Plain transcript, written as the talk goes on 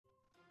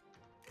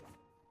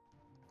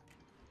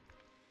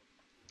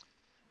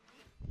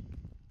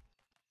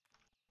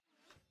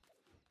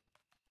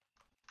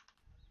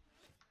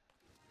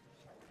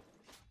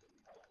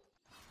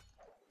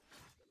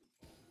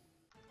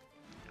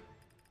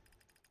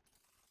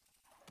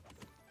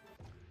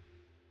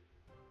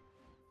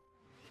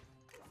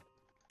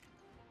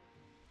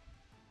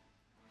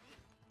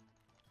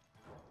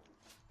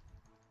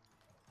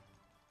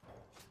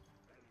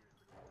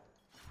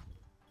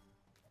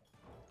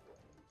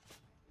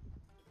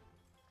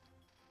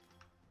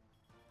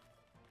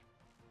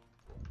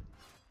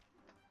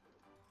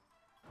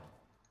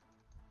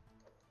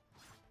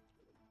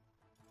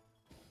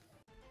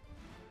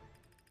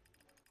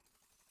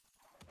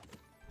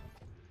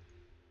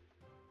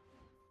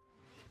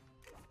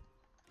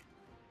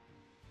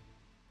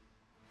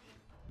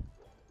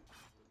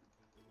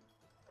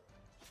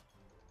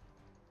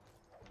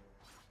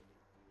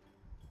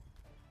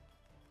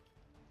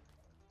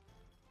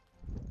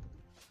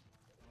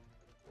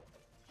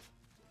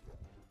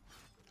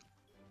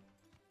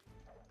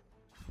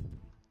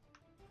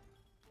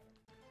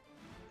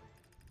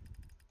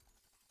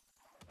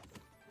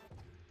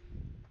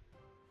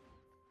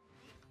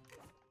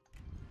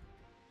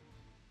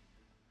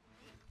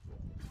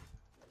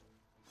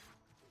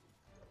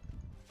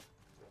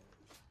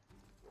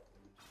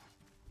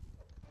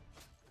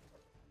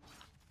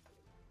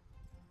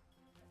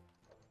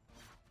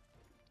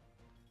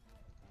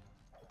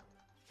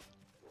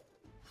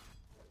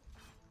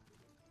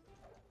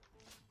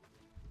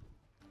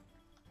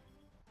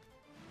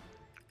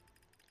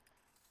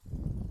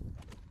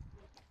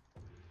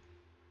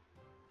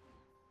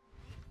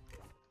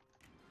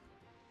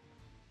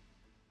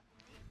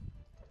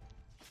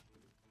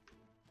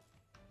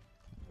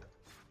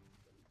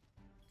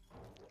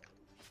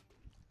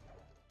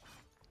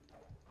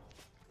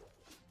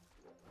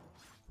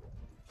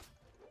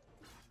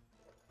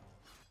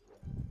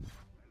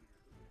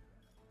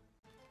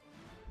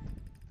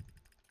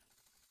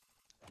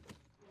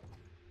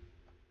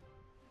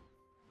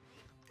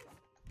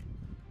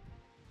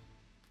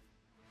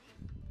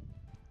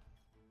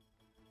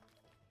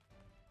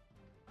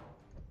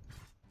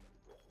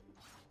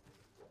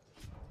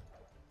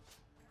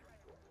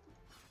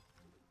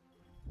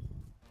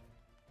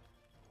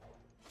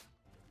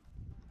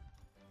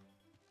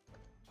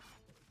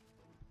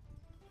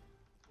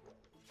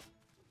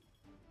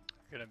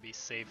gonna be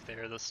safe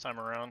there this time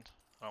around.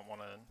 I don't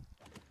want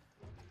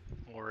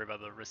to worry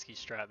about the risky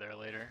strat there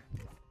later.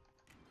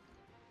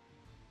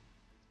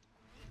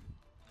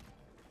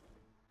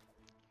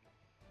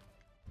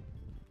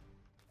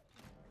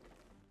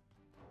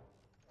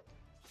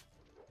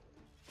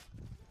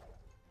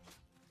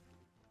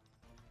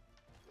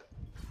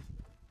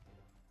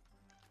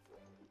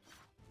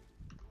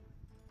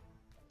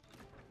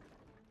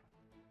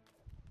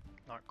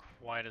 Not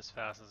quite as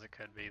fast as it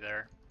could be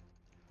there.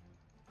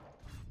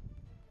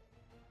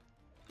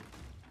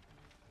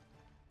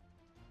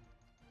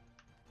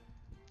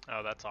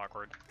 Oh, that's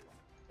awkward.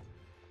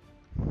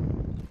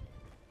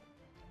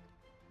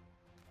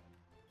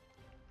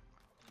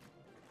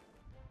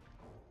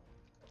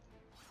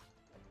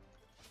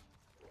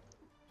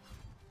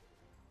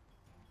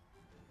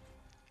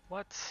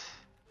 What?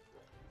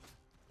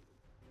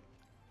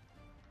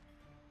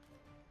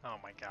 Oh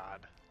my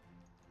god.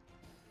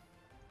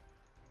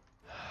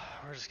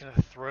 We're just gonna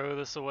throw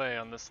this away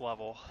on this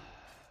level.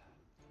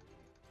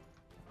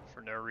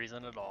 For no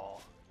reason at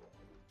all.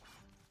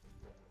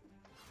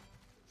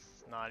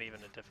 It's not even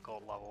a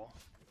difficult level.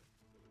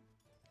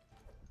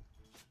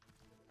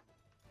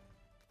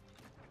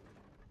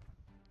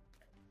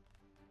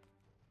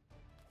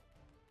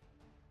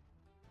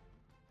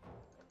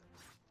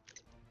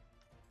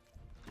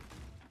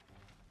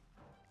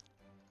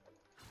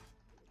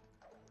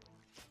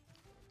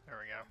 There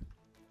we go.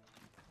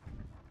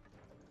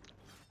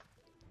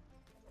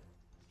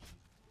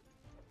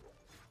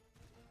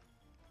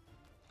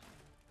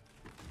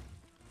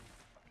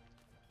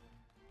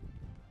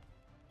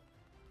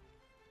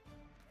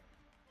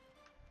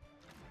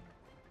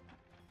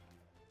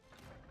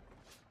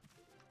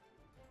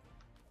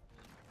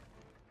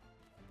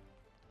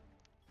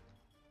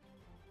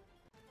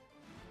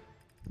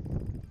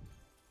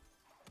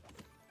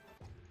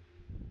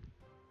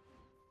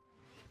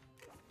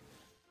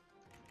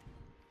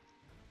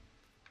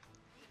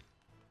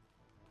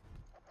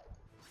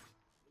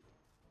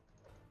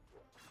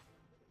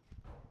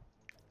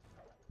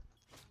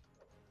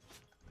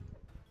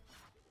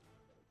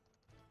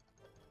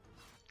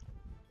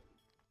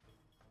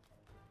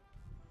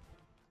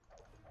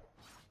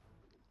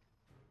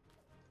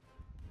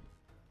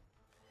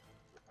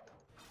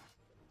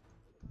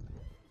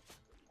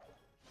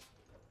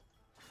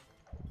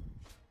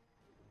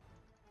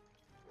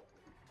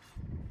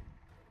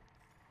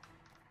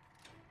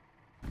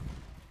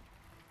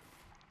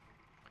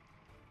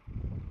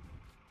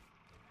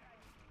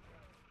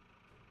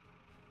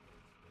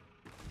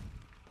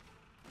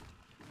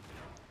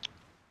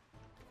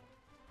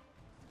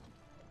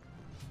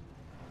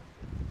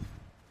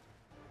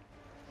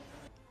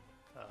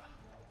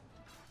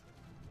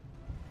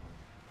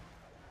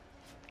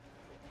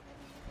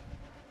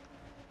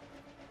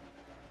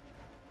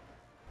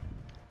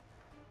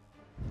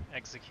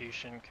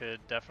 Execution could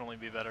definitely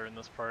be better in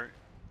this part.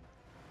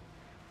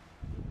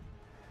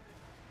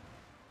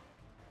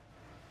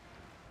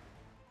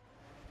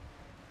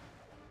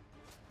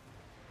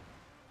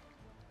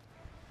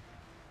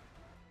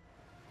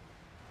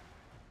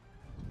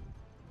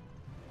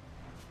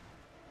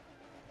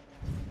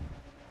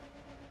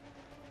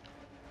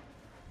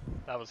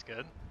 That was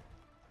good.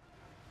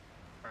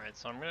 Alright,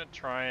 so I'm gonna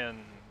try and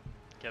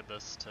get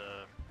this to...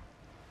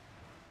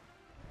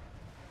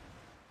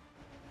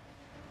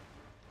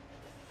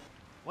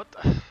 What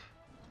the...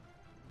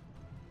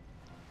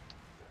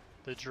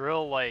 The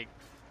drill, like,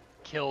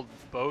 killed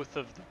both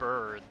of the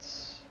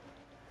birds.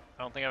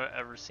 I don't think I've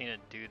ever seen it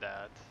do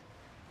that.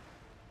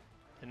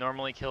 It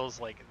normally kills,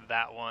 like,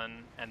 that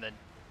one, and then...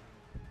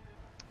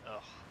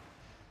 Ugh.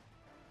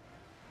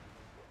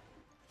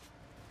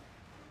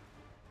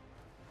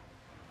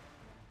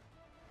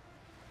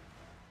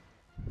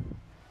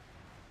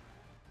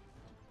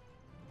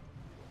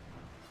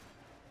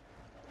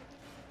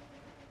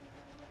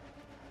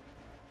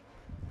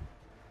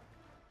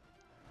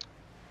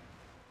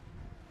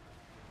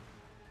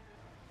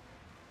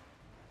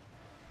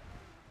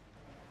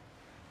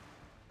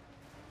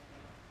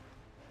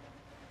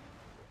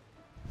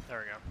 There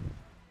we go.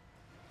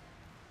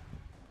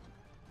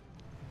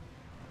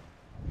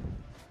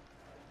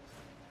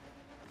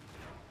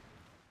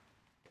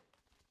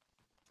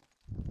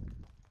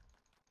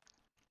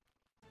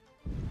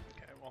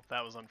 Okay, well,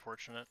 that was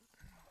unfortunate.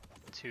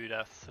 2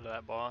 deaths to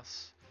that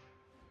boss.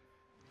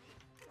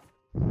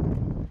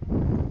 Alright.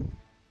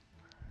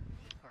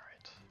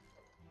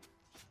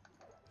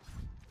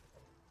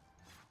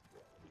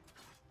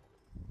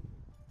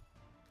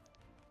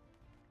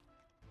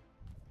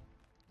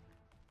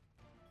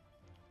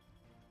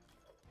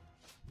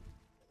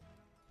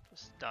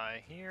 Just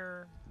die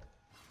here.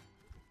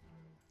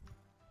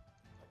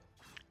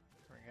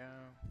 There we go.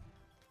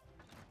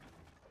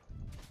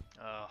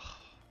 Ugh.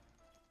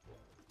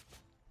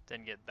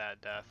 Didn't get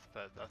that death,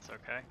 but that's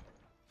okay.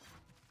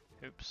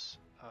 Oops.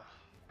 Ugh.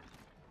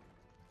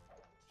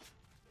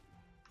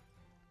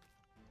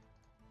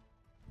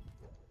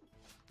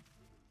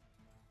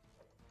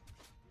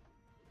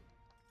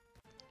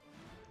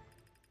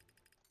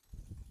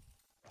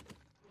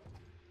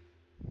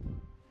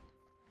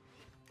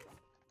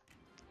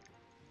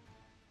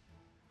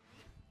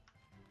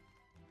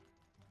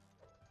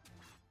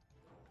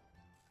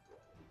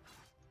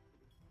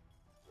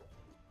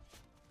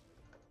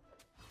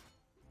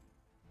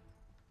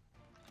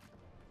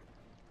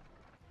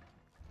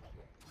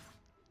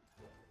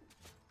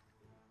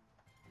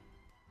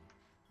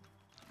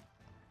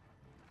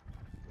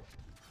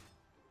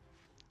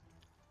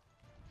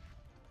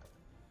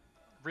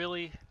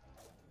 Really?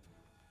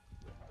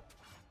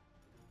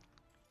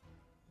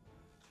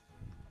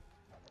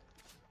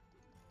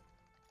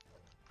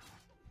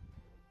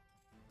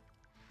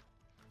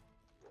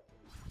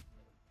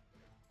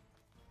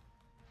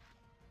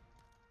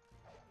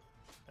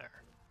 There.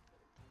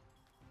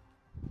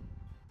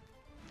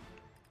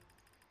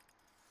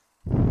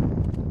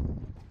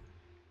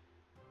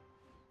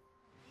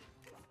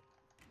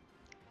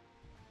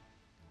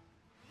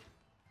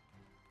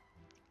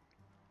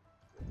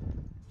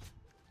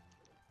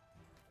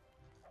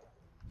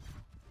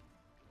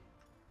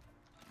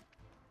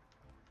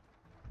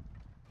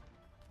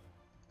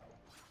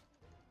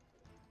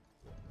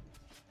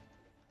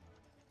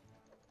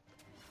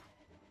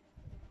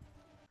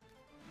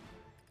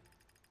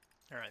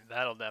 Alright,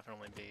 that'll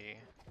definitely be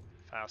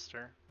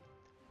faster.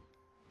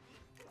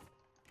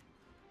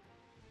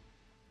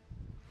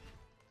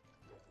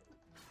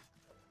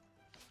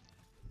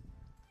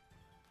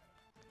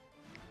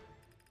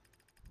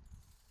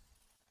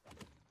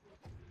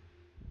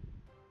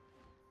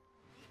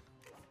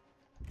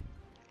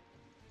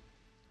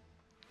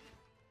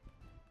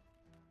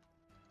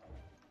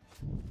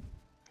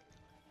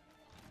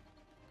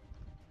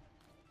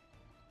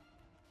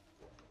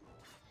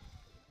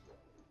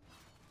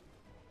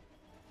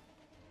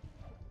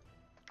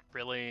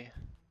 Really?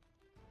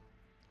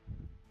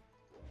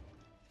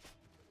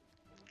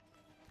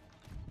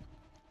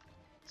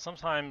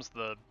 Sometimes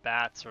the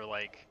bats are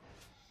like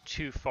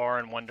too far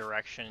in one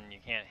direction and you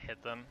can't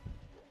hit them.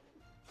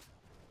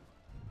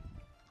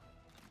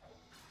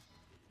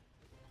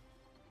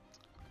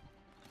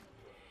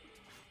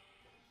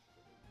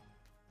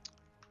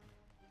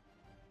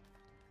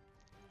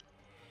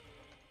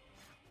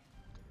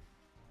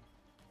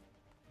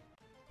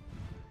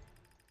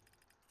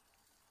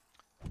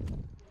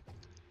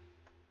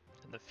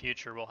 In the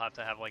future we'll have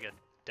to have like a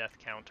death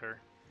counter.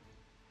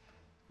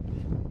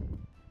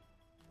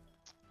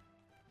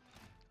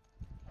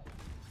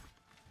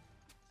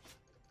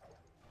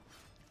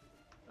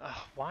 Ugh,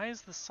 why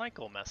is the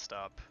cycle messed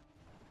up?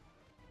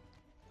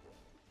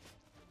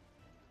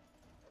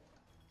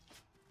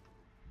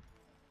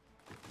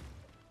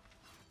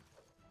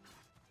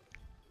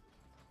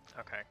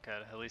 Okay,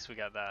 good. At least we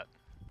got that.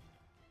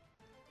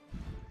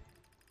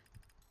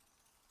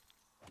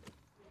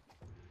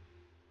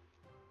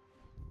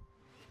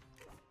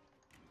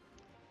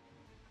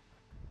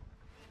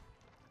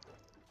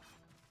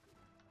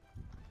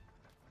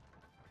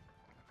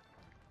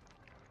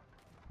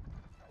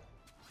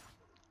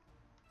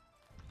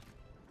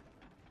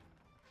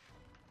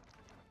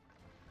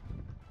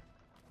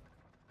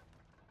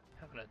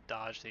 Having to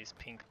dodge these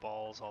pink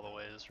balls all the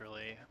way is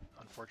really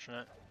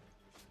unfortunate.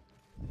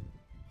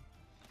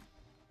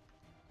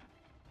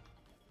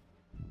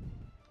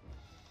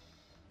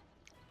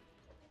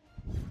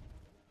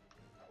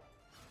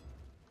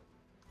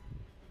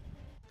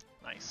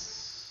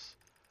 Nice.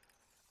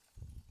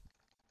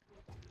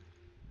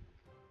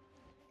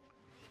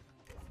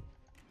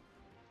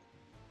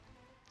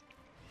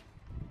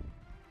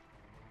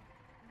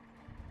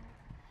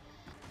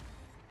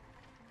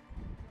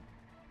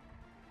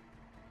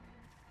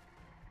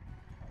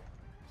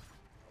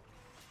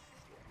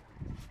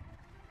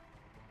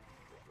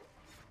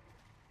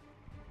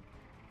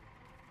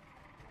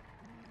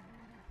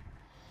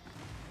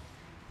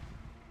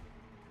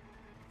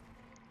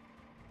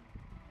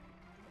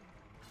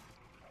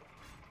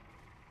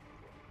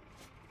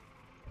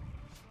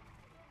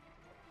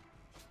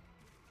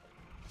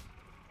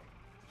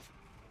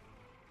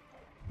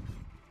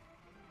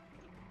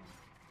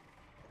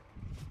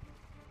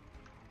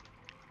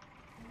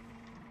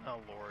 Oh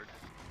lord.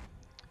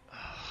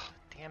 Ugh,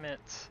 damn it.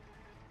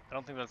 I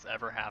don't think that's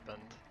ever happened.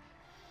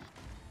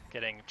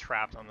 Getting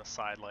trapped on the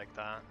side like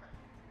that.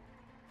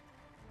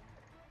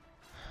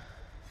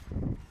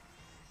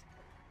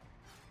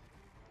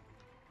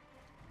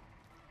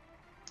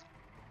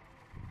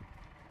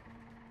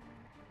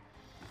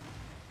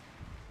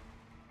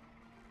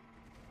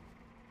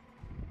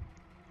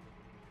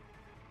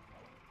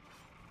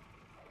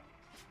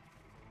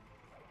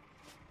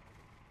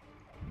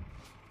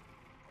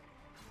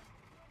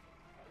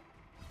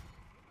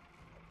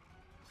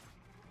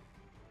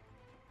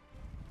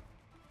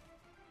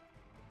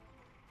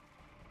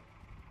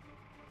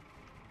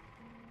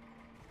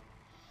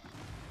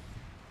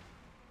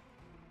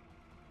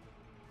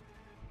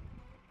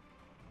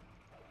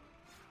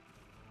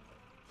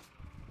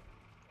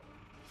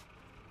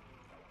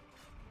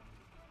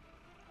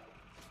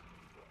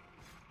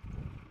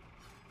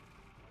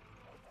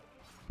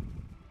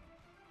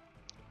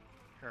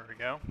 Here we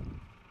go.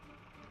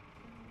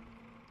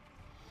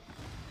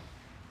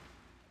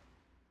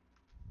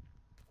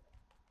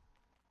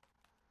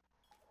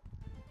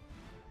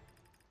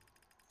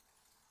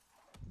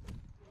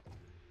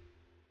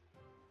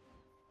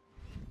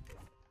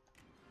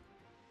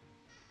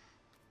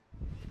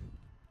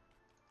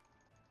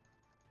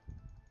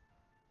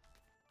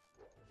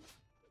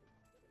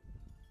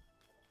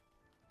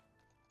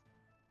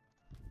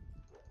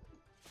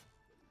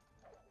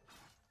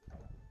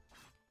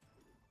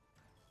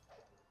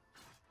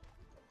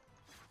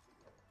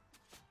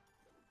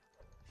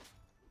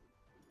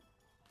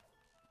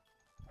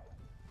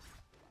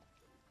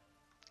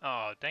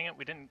 Oh, dang it,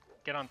 we didn't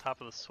get on top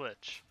of the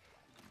switch.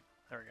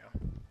 There we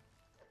go.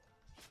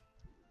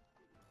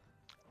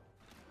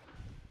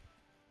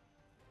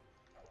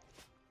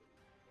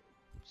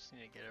 Just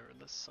need to get over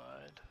this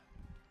side.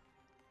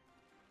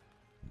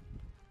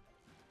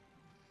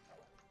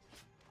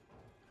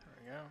 There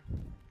we go.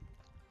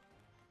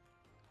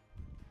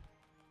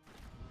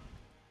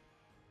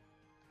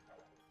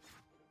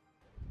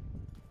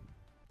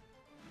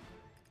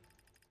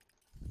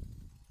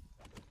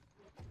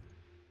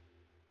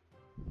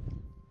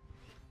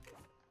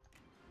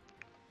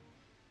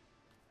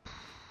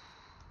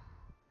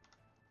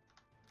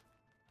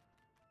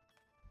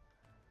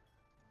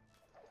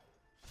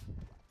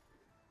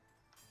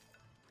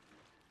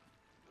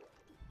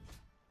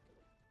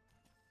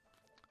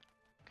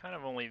 Kind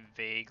of only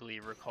vaguely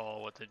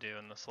recall what to do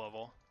in this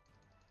level.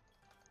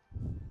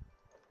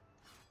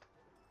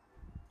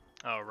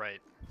 Oh,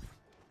 right.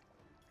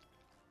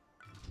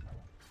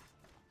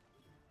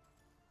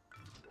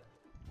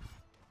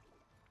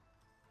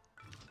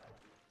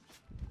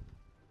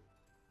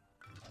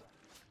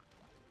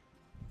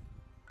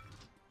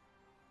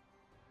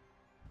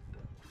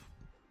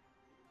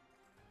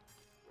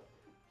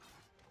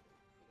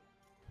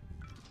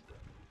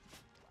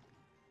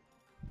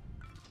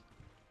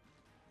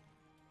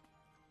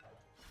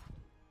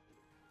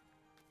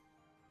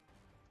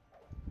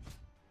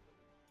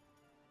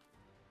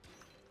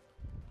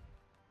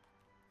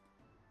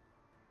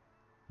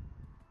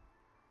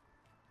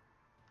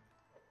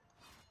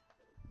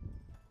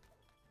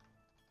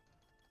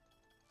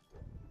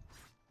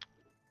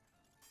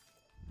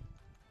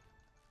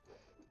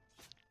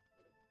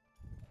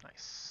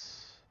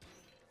 Nice.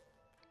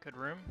 Good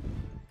room.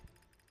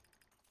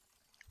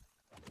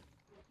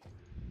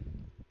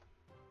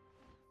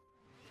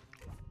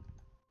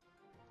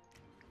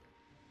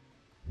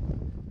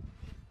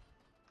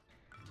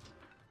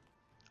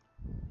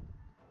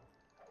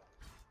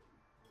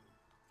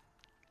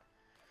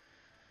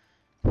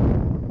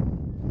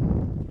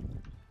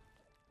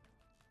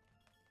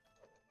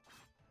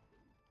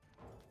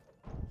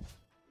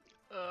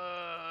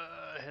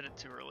 Hit it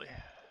too early.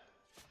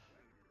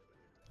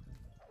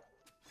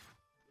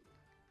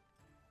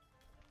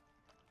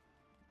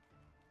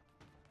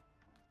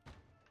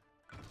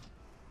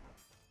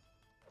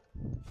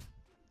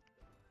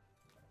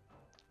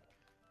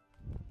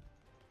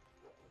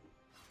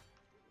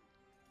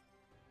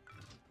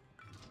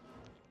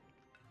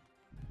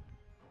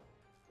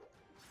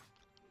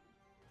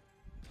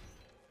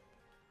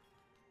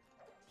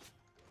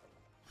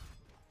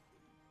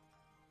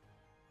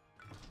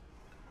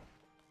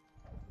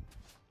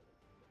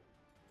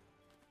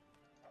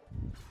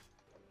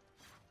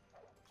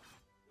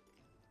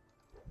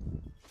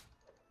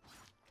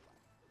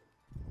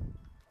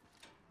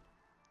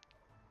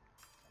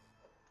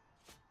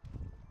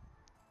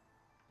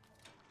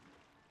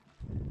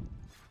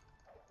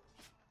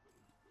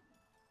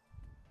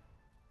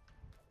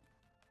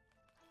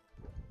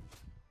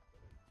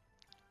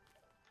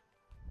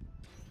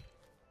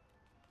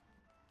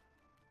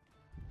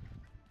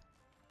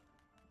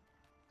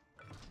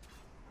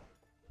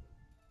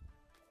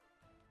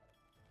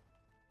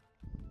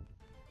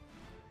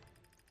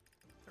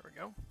 There we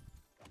go.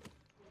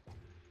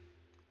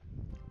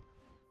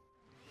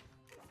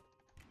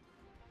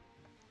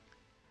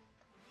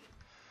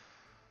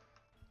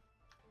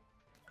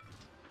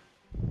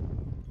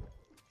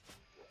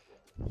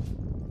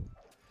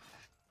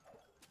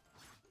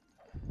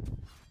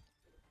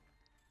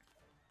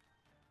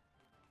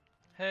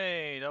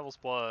 Hey, Devil's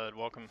Blood,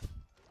 welcome.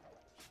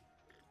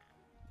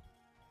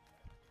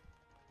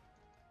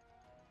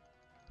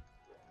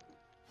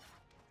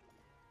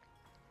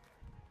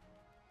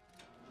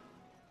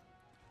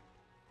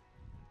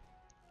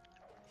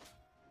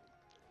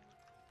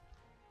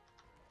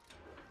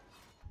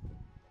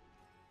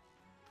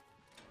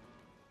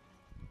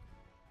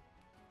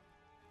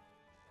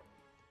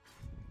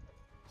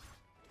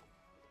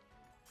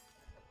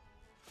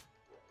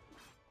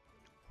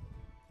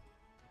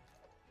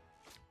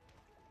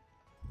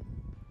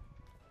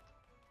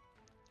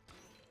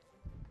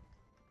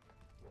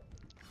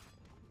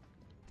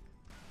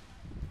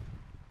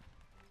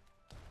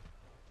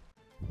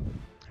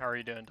 How are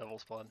you doing,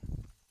 Devil's Blood?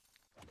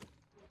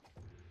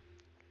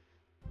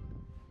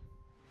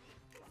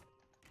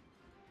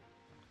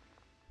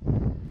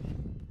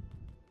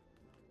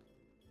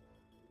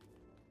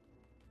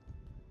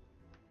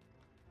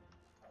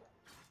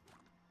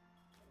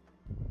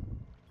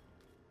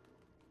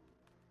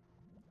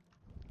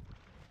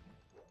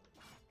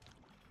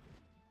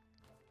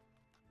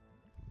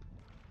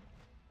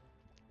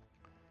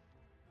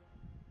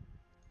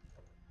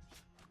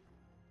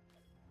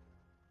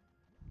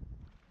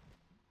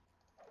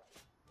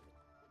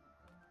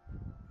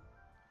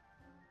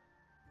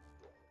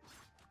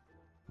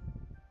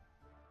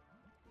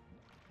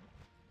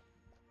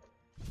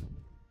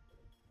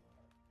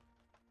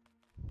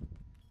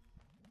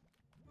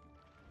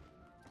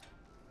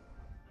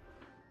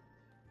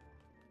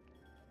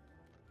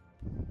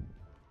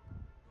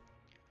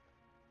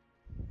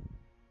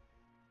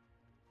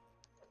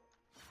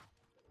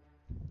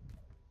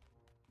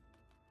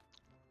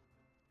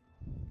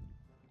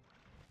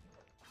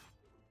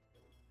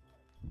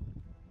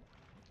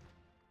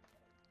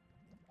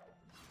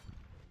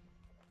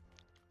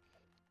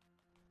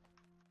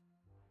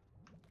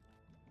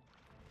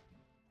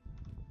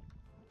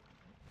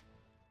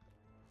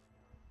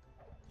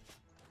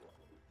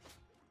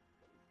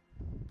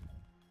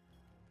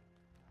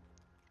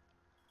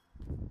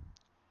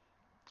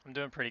 I'm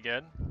doing pretty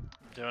good.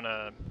 I'm doing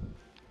a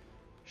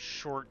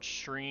short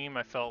stream.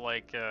 I felt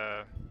like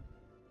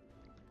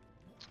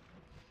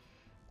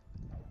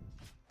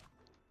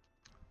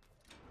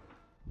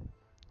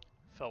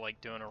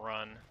doing a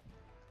run.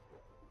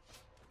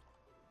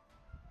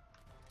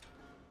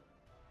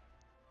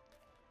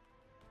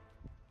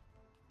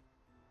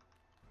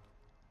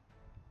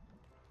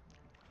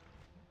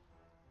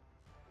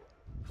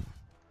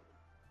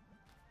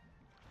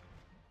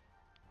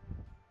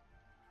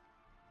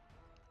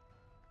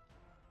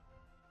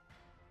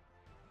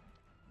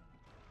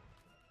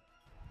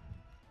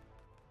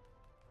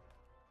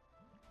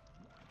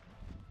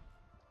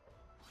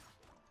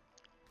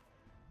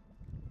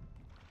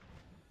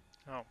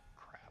 Oh,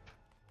 crap.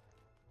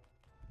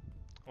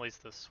 At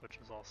least the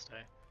switches all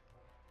stay.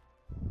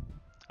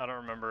 I don't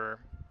remember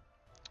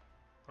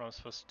what I'm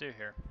supposed to do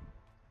here.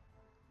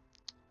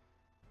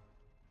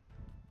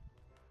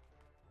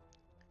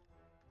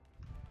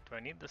 Do I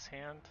need this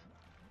hand?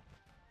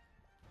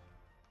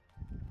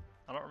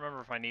 I don't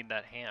remember if I need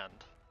that hand.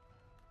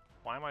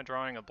 Why am I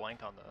drawing a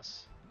blank on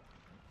this?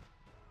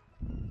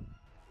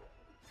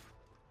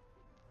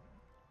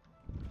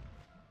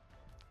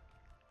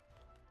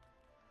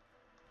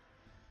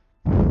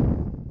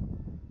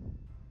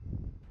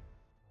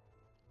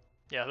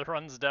 Yeah, the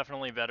run's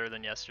definitely better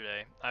than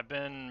yesterday. I've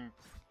been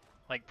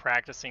like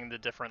practicing the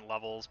different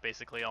levels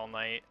basically all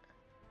night.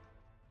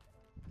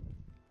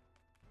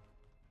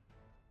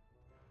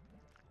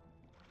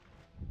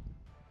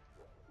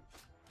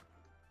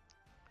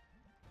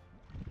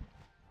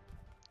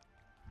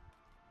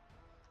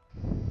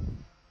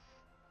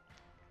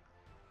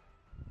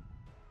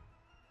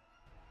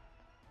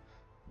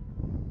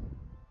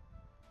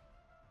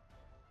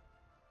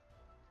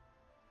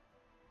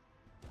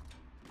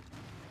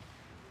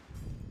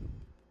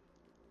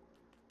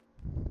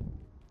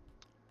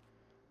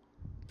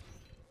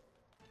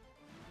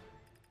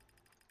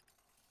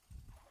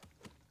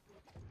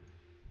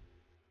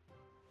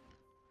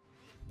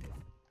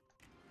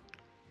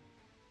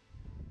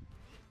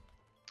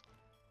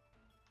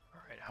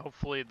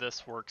 Hopefully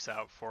this works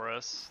out for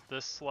us.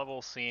 This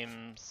level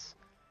seemed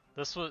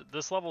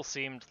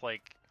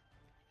like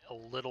a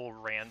little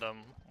random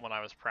when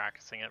I was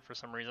practicing it for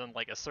some reason.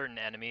 Like a certain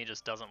enemy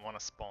just doesn't want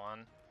to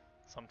spawn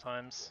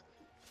sometimes.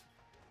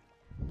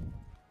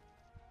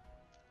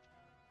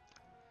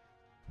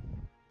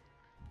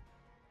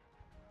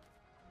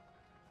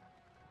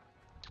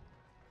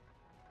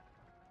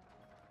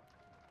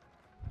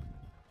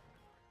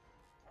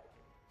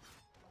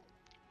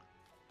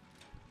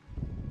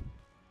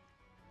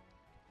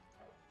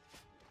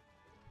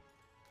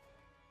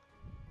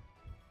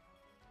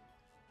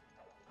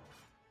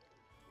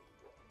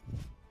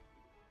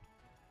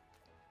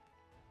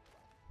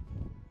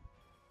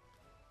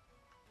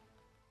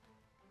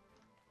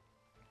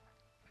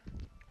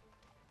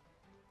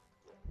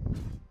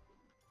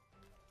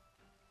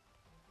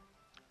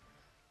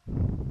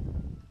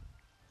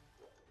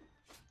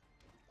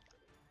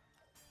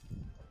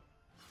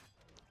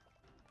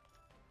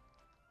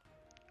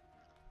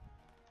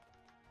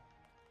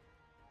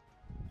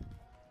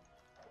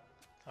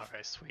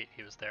 Okay, sweet,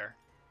 he was there.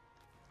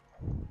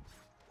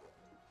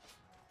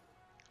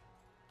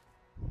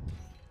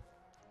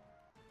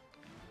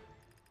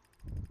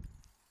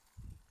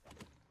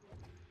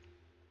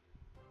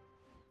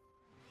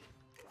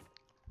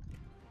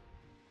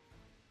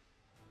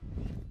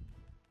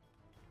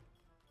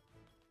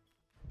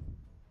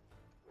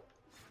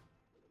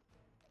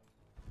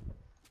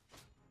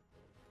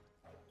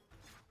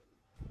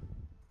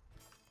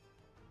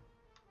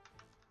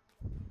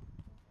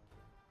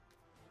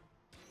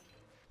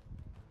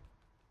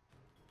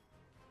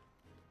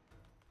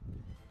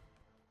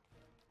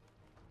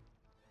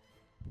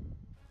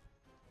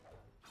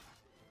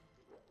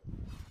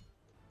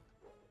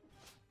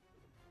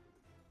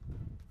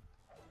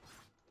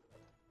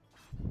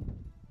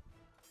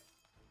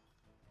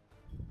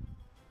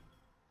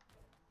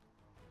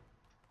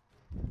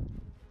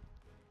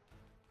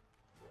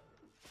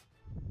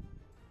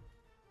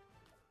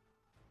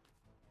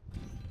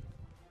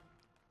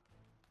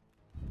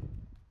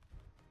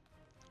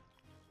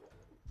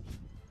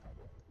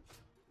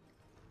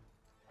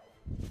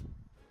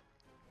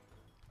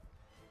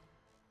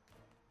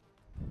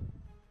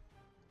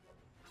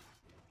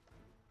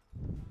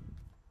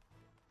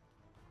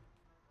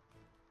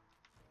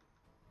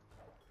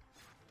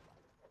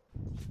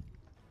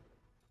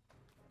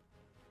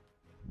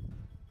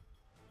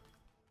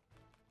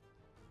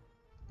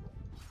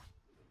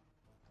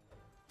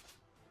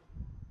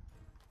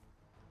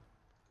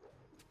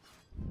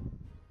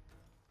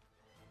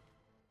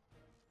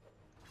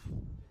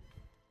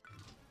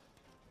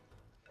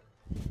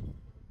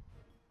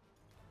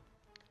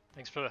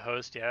 Thanks for the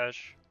host,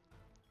 Yash.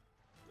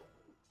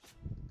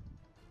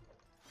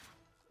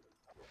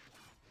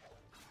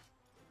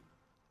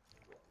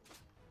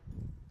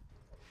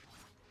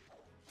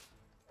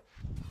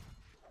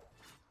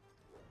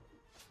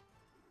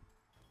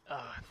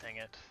 Ah, oh, dang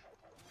it.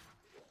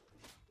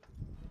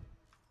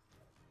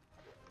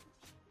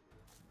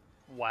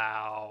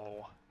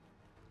 Wow.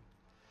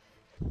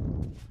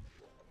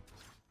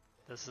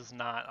 This is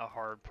not a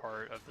hard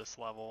part of this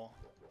level.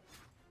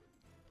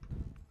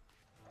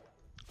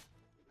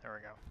 There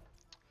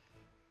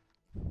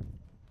we go.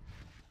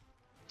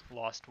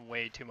 Lost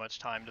way too much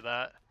time to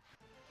that.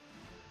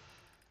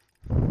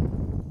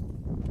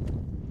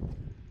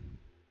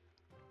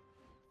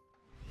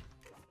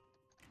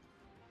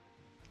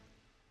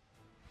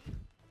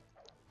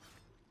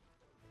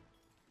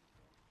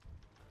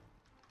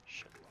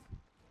 Shit.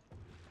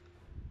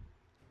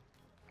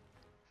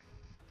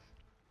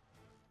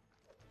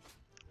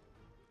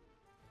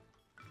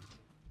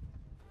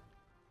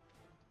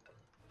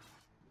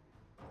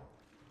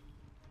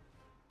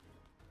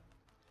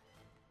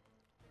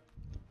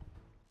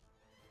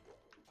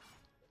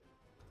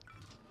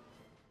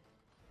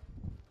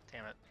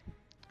 Damn it.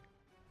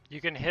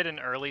 You can hit an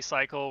early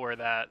cycle where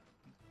that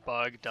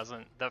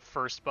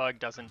first bug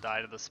doesn't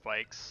die to the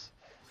spikes.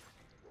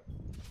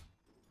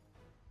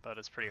 But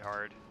it's pretty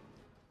hard.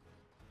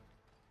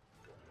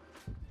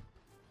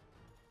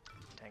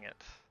 Dang it.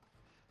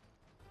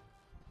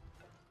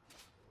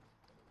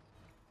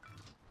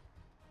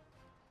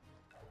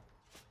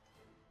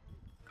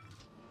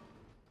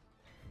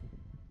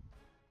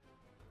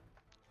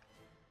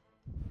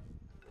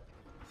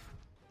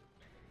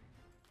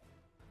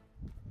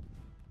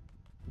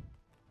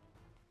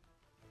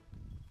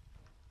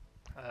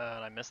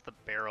 And I missed the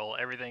barrel.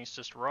 Everything's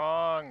just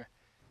wrong.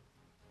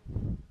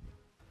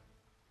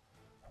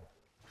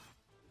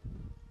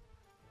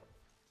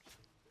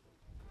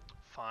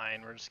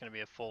 Fine, we're just gonna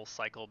be a full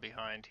cycle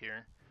behind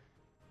here.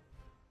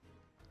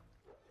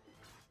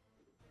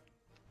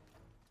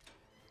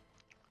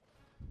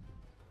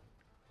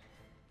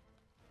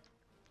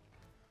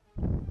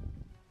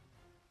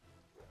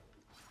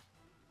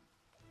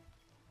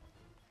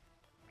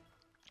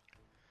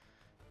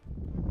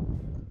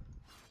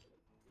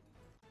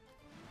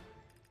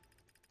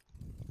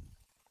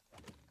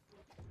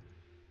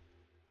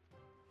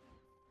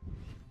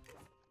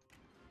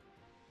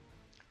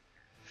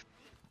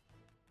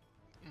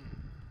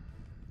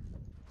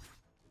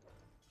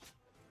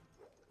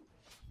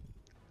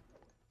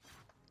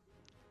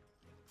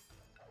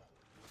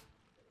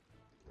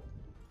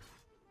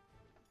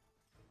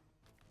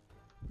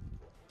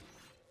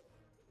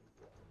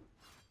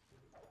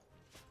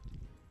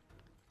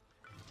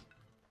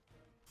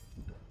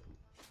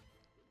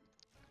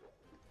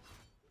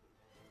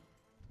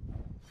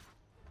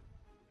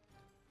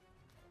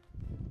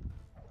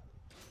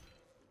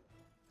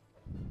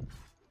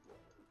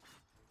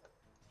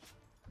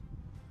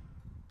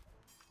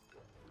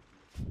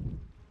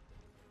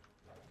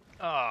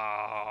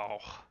 Oh,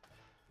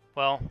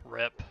 well,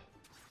 rip.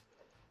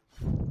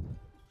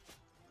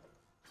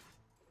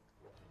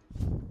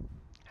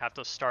 Have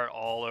to start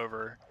all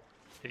over.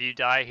 If you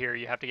die here,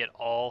 you have to get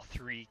all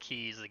 3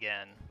 keys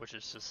again, which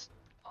is just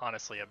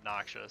honestly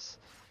obnoxious.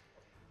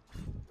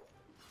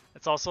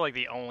 It's also like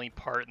the only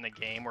part in the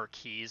game where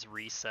keys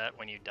reset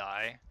when you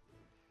die,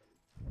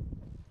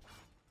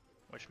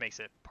 which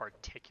makes it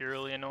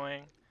particularly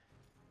annoying.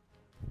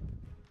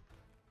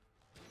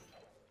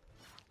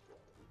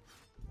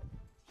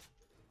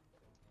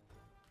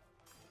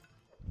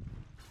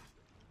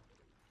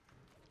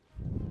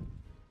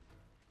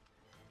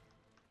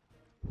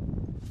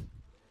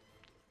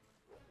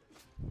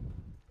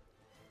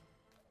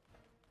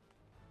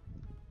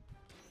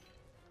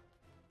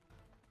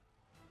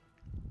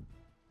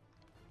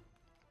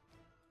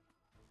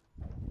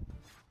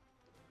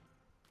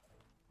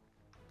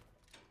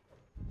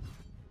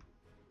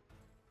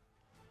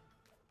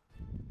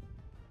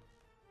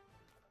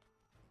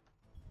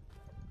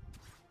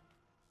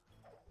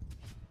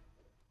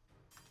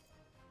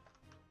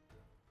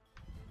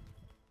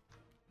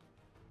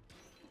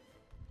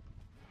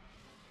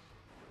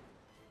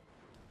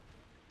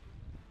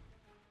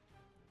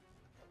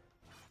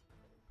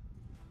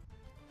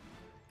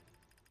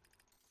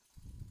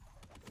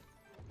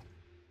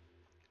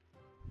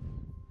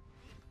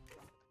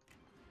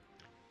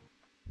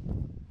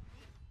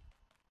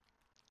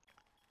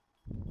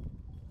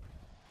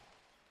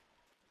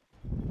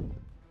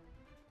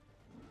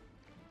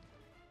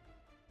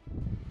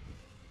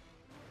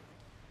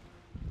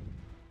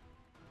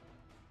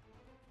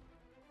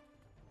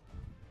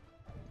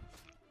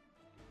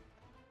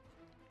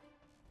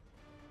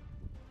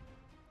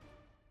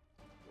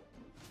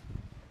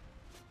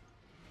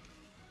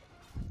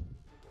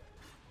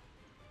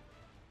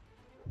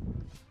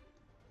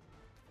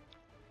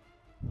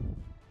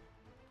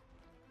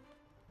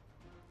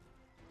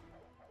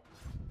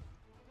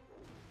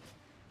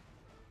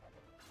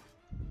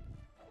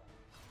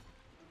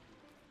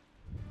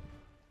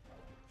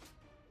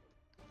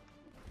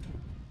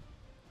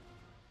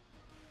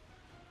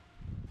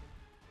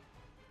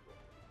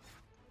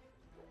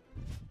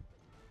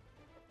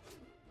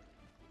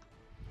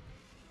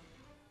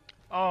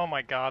 Oh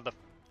my god, the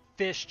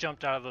fish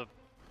jumped out of the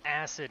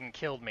acid and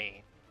killed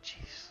me.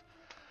 Jeez.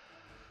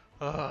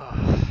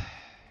 Ugh.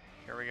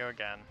 Here we go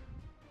again.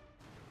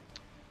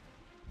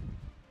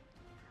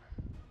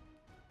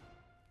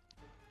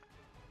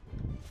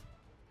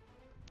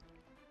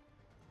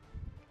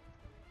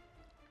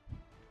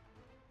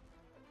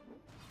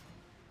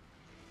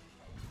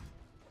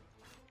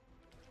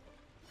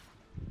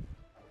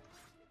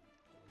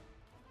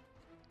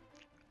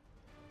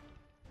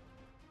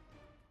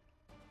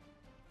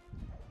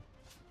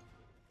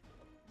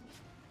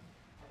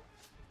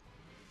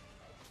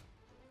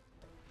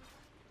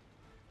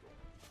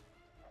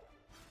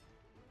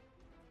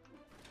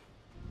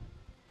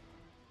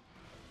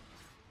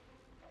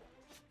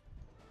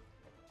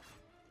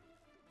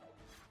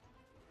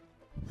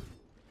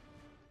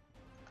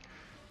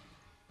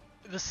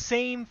 The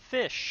same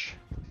fish.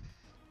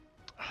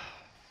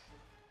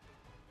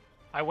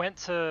 I went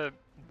to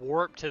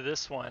warp to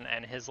this one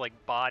and his like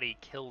body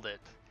killed it.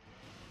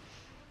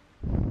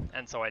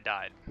 And so I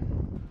died.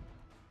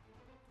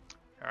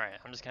 Alright,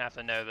 I'm just gonna have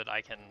to know that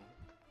I can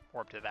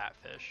warp to that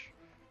fish.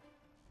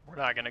 We're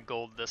not gonna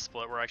gold this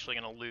split, we're actually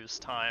gonna lose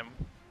time.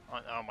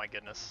 Oh my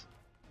goodness.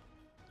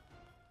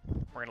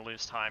 We're gonna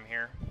lose time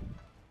here.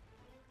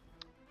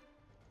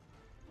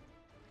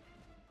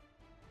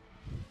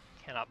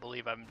 Cannot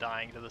believe I'm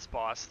dying to this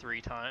boss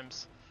 3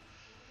 times.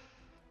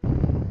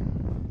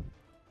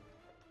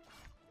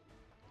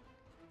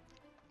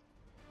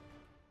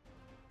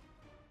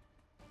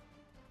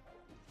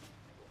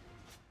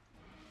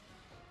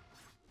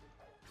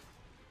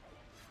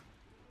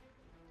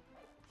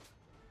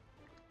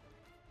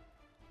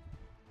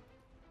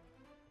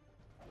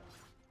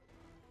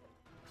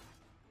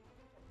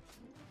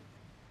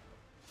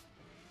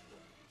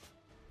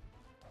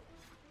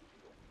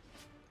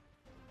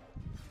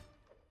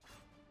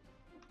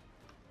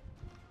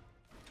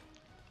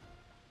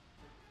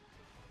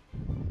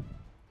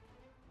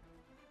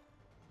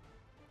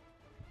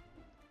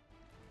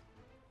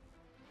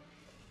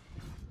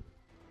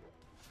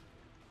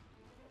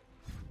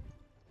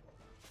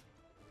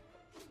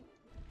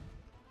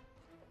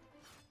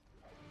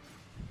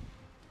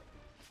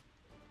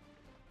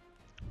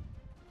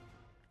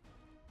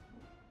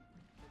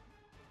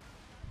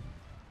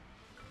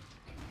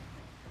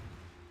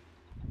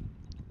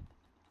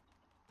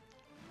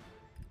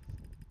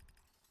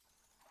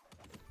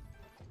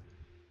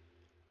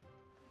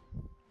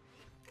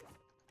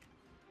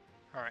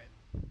 Alright.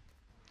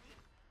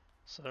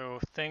 So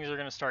things are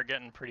gonna start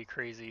getting pretty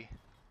crazy.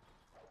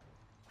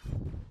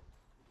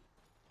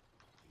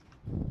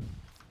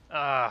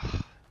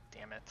 Ah,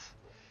 damn it.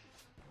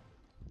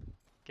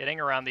 Getting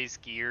around these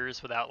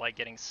gears without like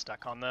getting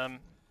stuck on them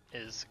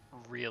is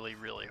really,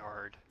 really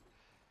hard.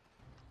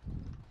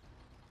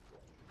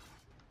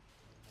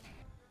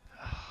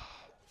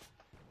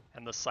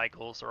 And the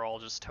cycles are all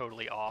just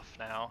totally off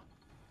now.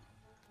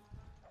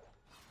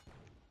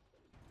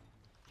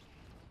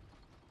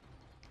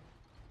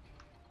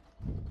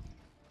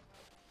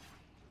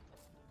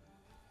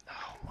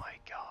 Oh my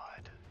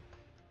god.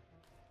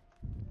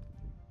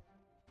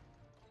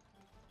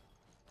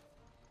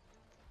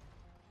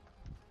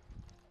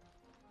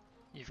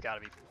 You've got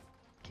to be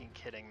fucking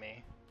kidding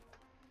me.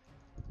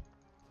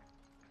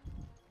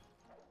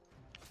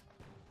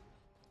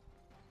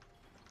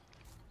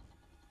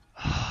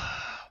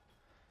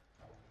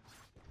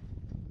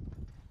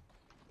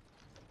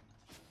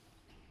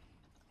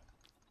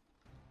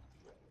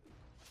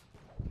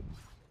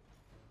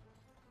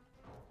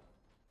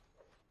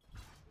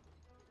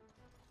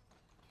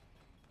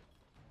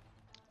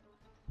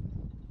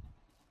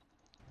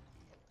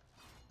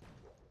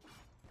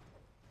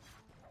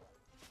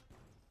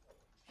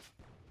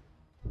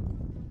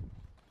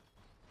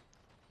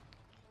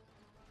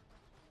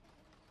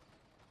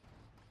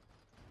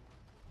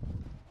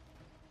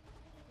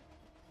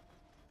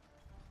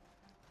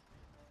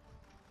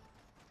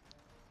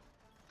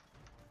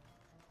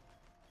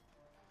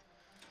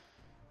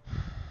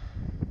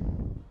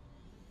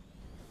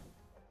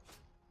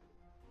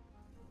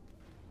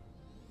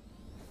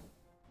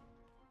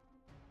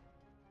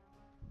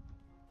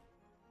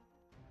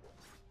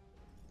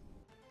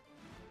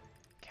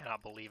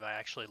 Cannot believe I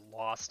actually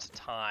lost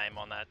time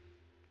on that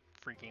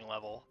freaking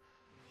level.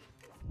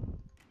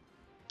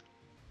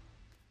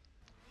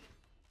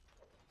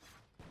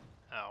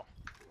 Oh.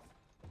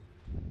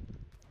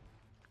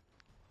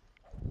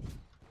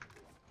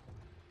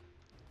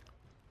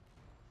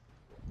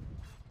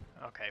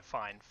 Okay,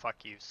 fine.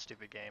 Fuck you,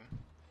 stupid game.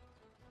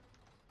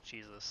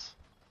 Jesus.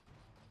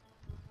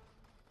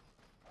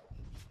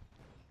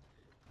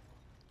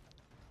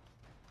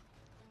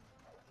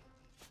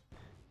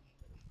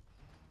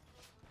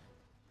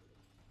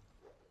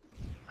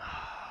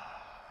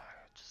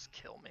 Just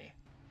kill me.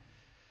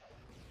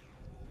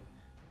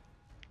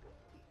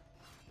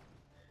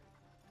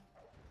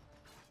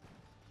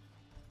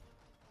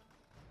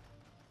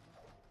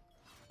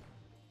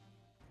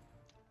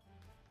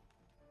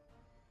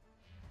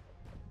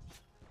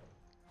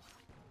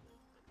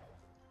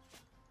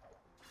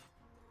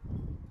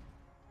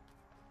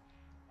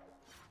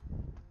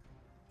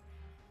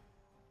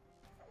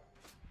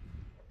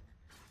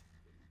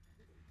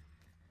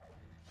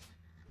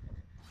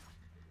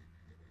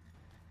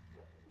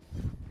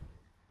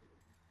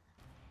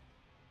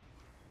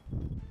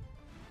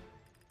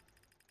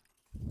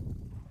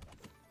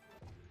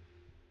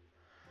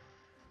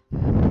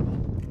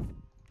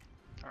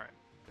 Alright,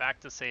 back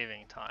to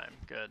saving time.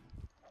 Good.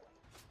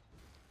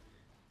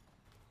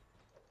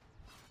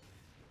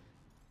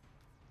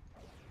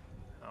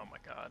 Oh my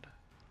god.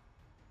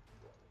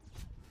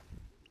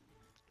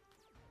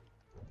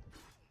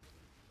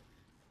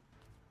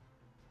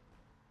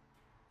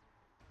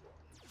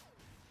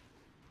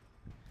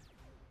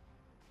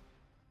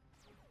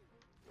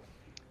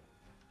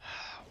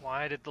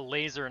 Why did the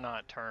laser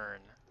not turn?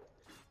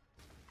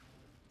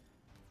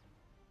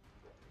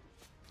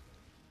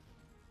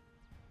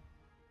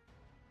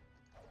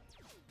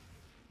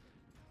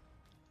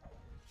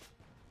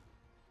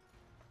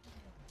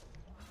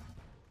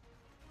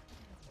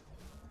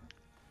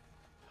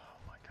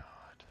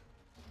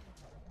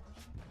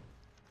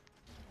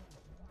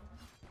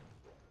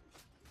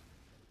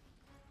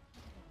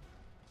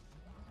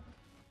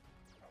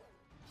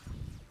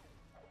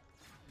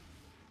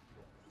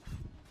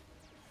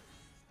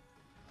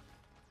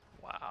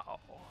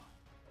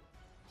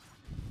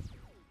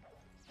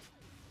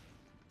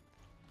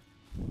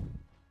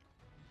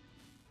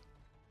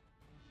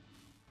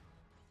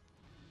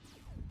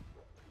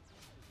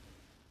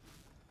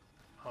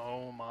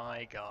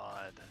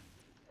 god.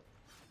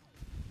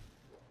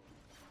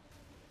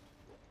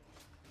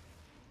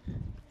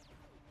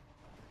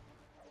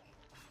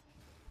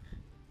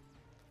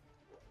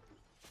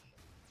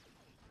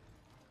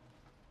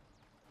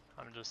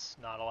 I'm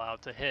just not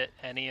allowed to hit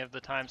any of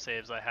the time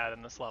saves I had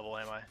in this level,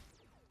 am I?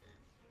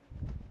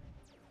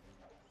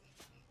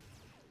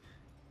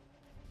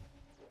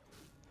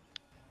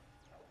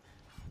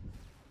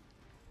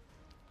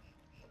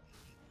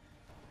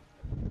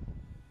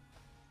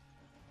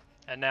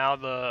 And now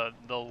the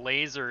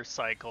laser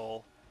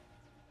cycle,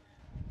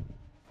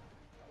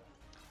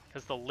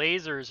 because the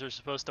lasers are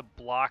supposed to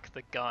block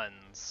the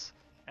guns,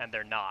 and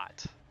they're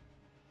not.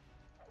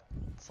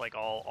 It's like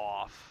all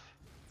off.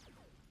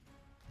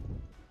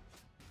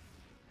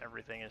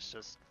 Everything is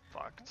just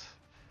fucked.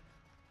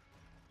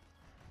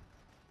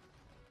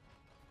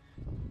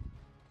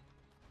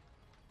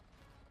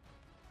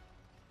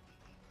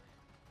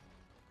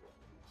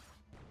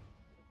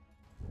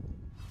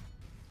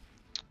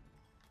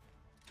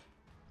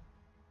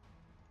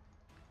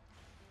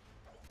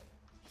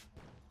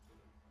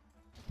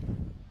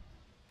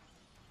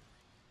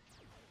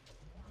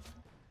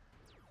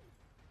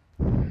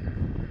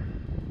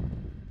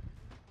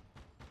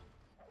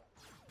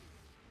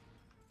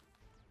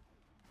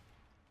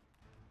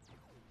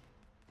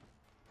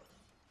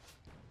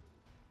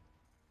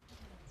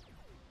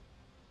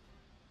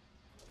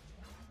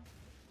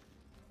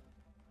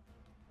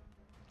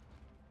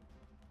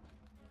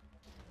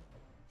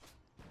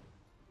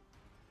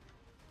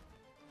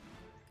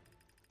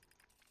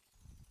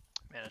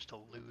 Managed to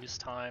lose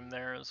time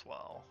there as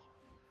well.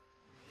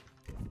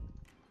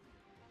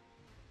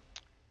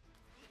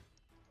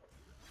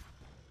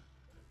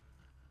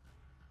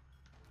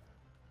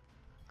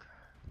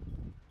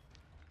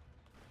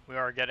 We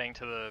are getting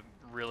to the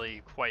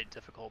really quite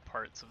difficult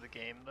parts of the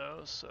game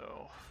though,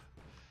 so...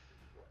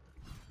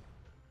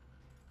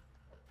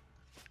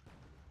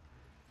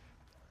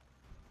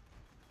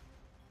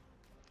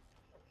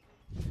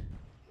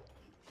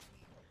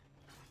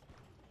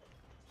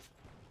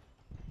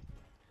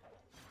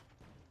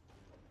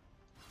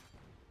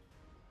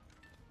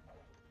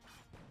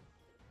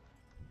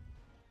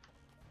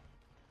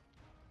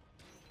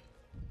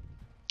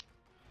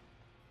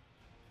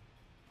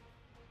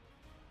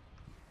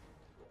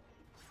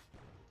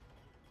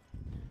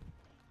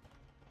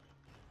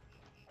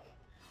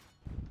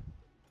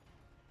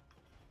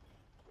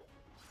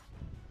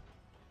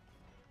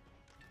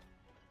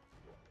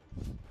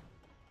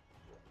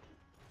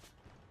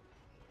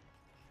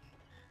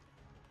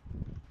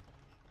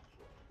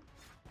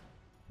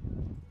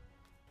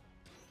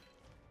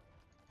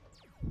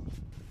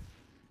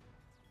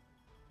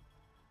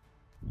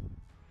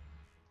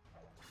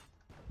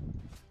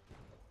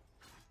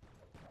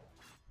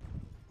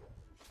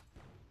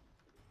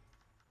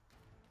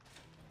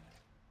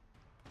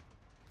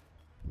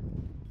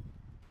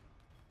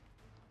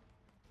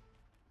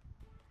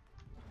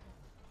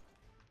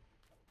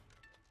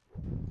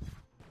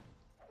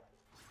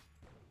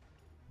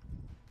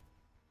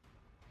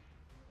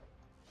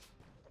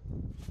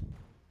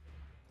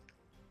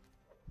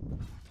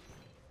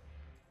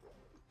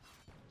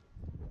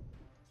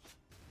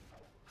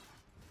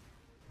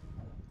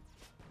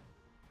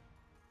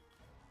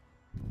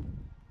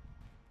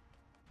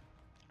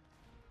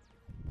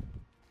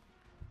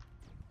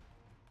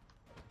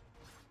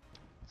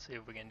 See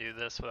if we can do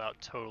this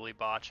without totally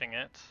botching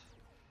it.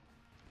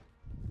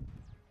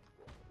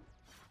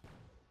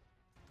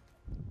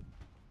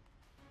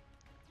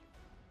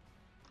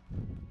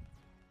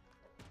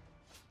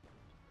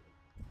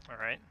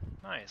 Alright,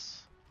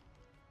 nice.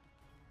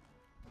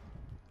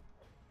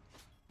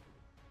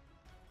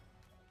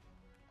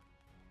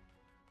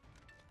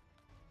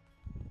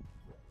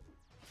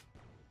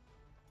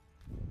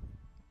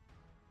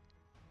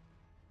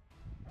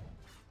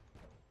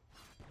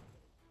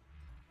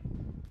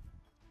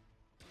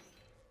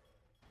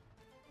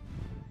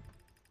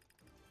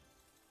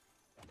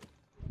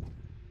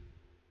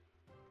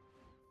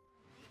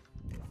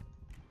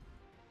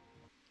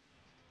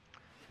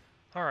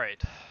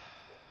 Alright.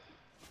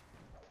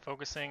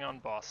 Focusing on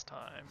boss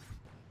time.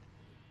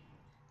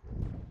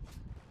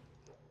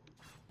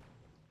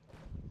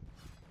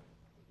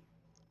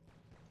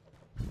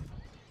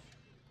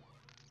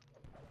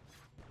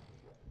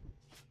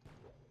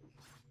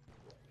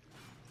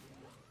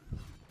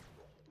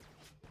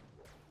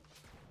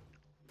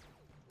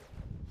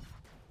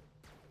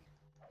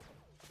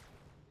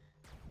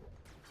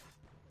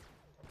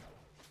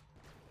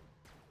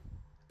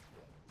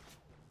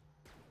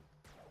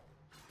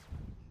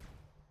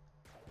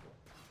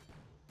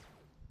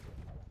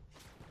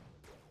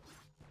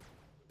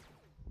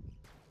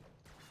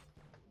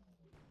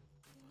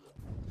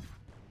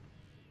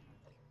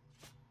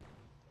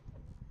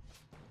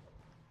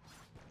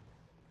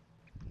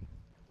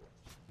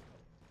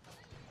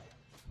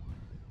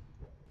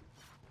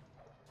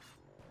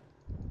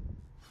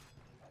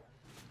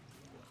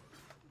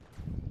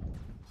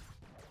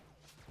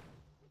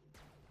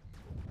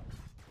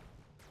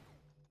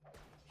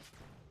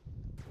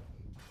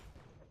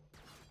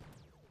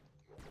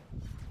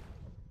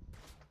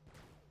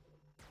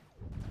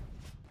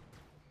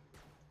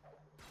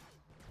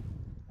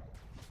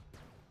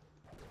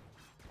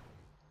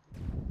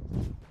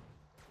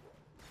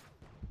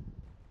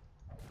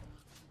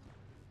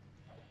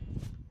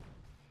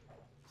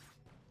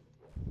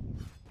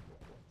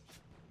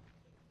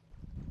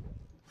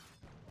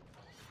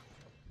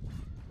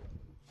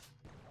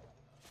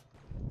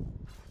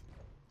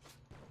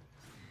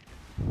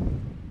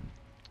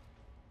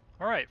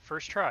 Alright,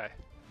 first try.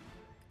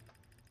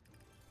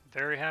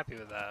 Very happy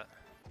with that.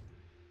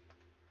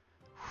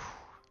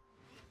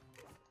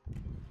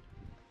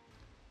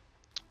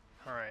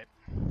 Alright.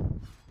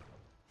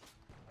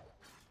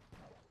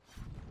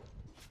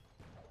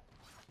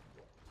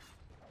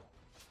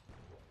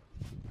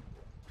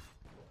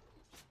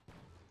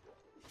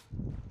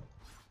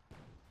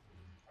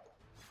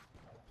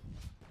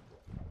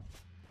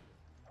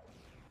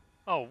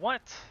 Oh,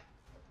 what?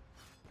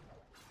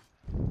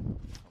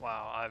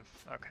 Wow,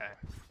 okay.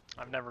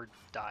 I've never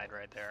died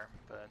right there,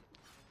 but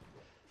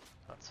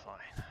that's fine.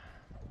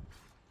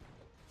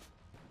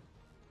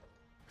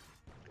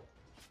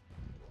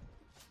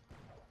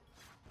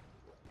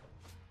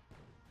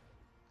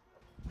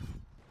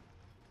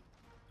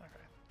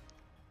 Okay.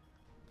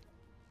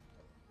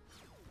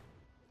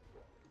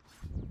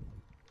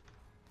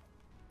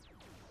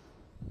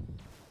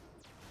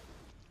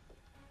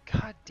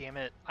 God damn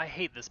it, I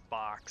hate this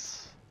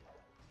box.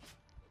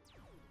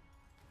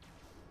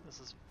 This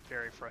is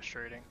very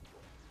frustrating.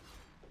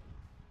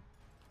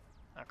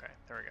 Okay,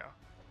 there we go.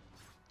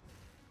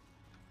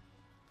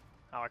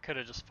 Oh, I could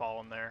have just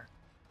fallen there.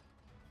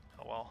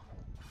 Oh well.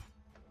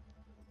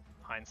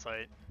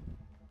 Hindsight.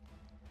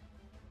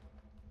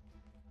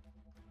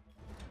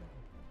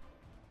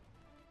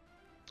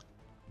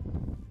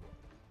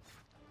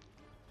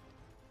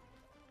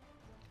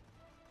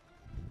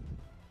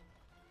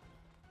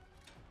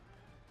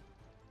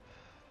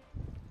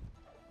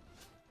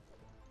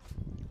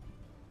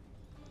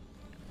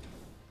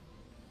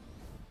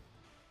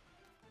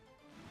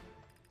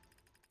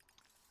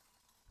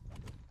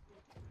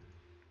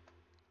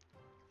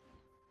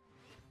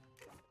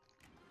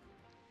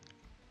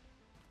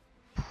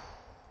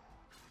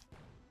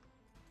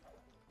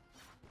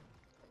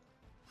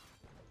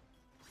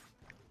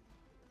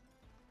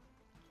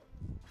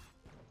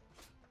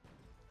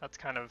 That's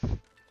kind of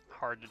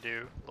hard to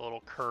do, the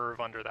little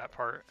curve under that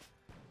part.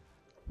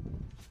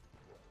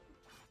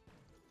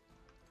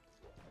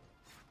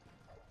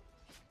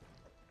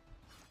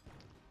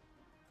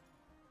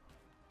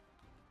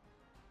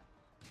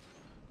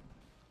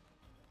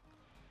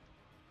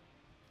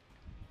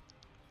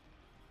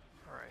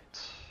 Alright.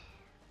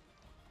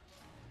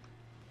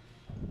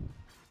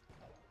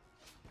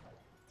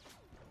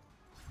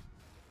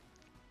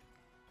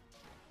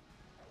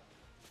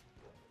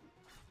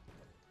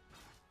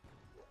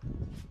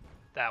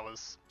 That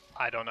was,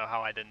 I don't know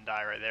how I didn't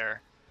die right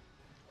there.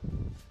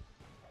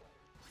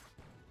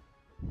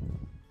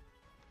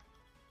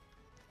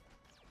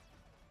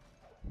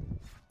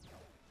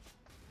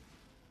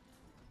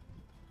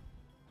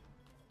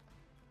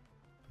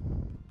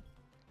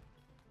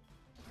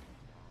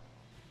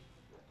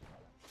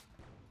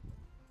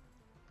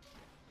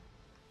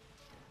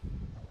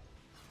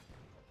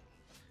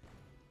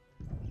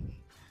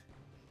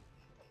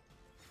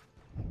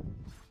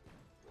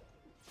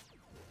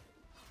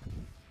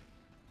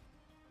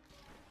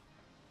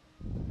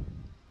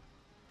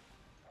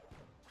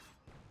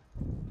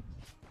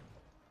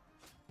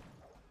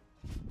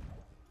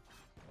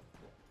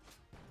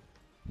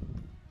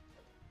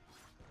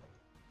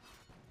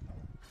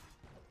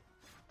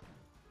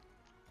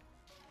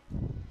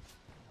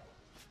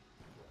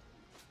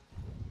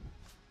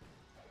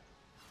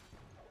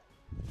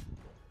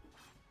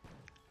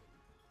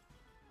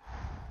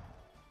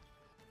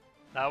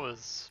 That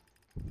was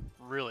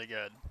really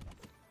good.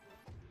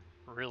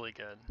 Really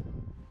good.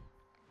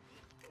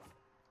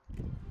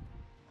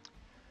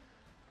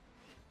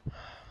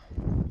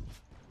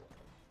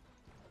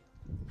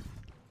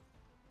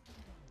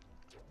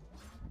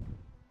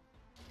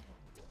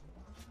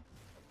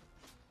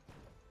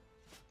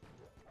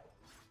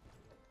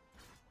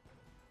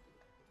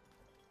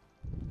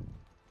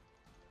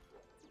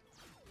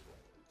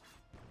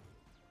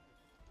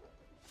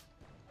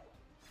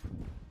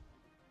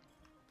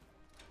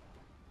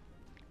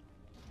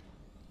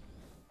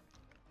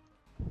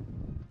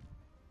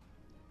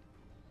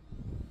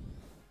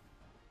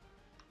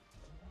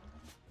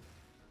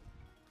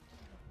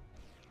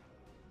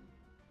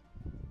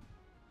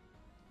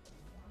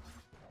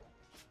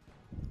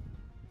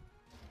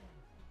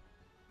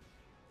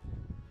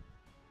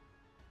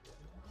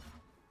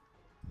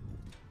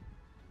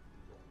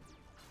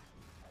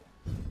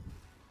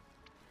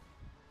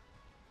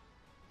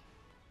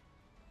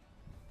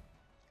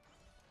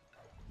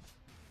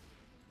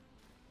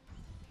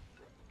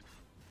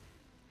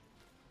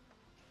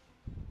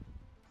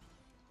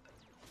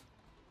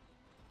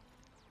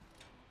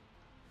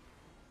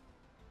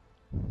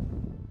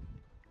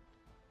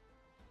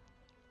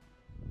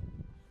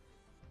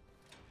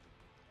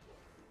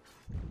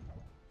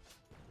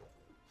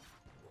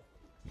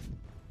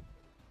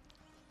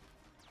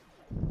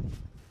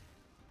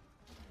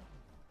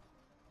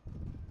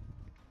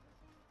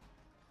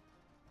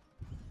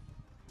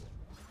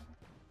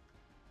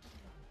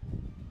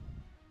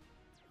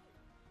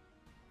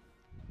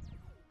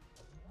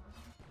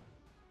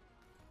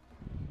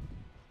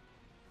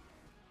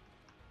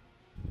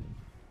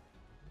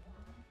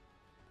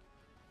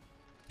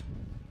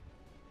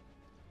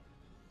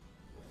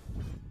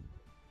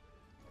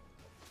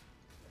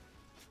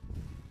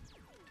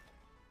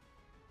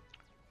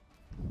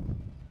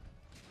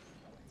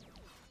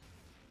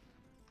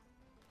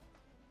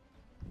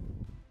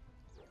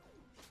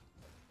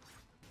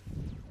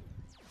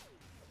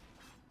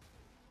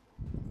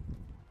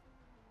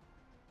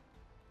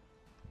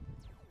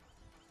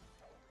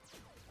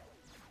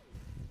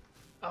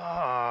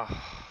 Oh,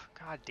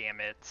 god damn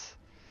it.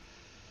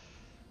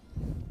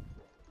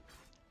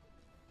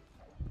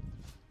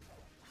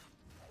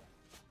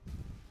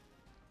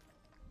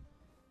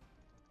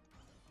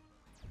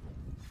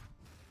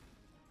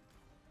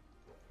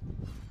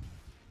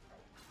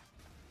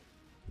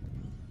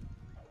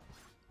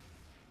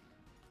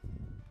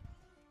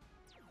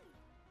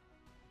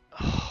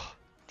 Oh,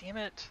 damn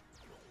it.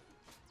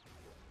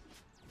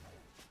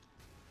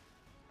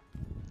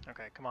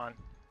 Okay, come on.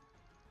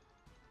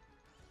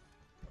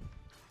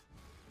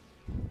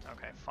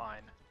 Okay,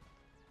 fine.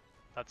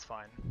 That's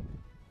fine.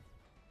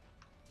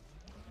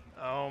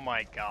 Oh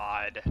my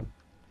god.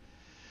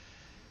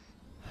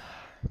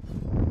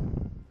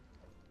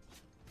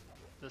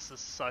 This is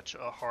such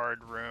a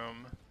hard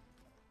room.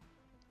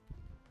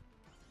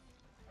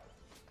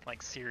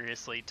 Like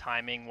seriously,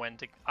 timing when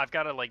to... I've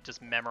got to like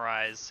just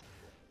memorize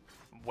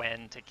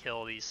when to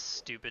kill these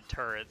stupid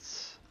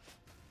turrets.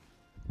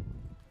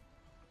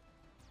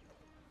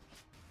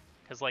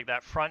 Because like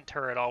that front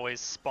turret always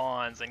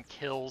spawns and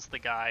kills the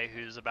guy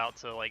who's about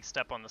to like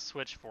step on the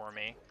switch for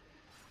me.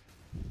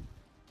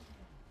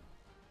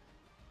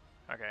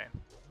 Okay.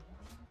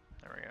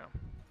 There we go.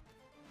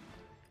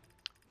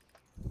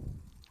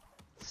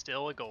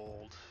 Still a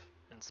gold,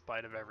 in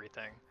spite of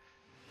everything.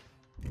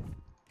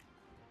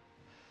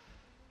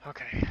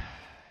 Okay,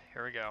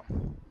 here we go.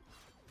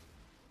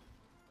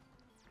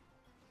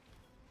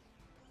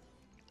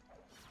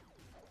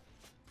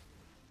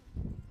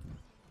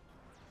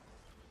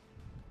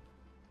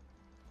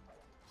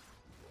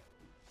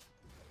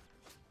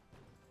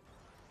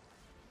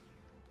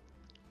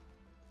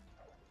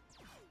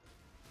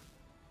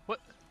 What?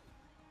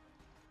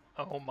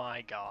 Oh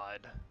my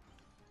god.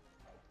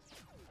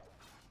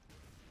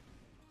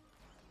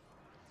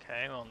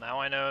 Okay, well now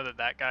I know that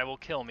that guy will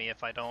kill me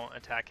if I don't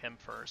attack him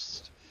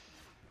first.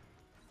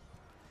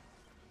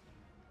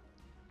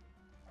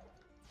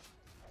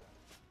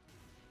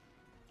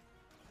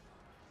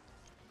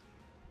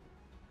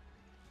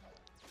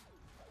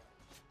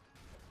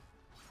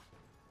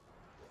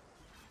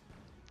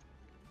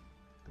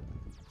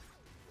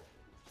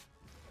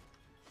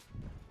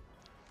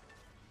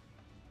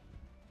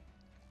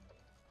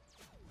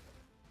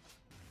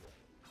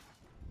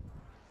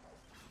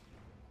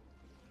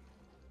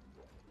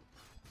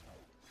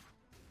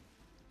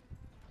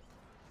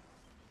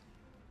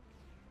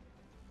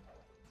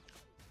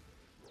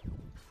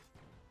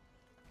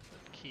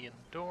 Key in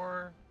the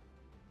door.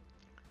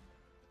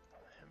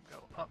 Let him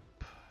go up.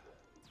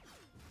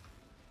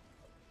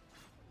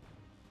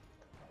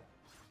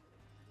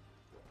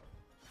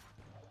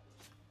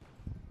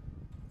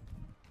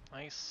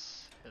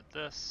 Nice. Hit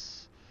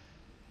this.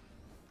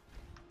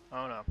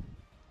 Oh no.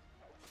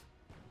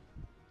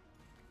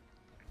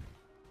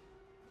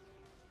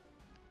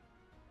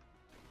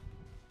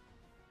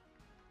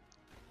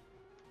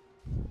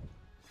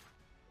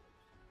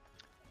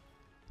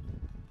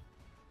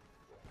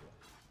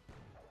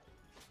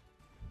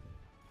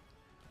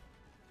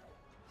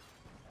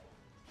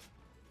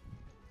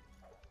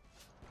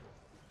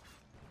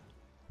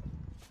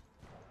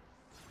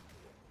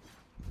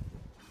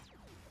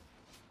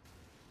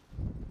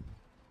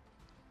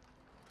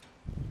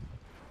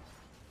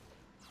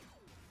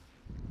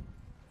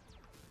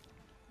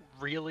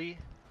 Really?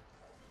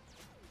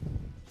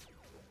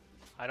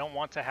 I don't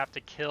want to have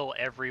to kill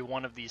every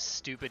one of these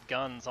stupid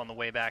guns on the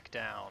way back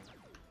down.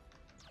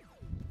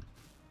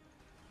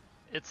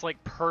 It's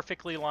like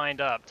perfectly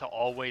lined up to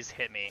always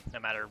hit me, no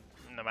matter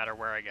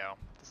where I go.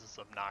 This is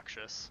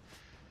obnoxious.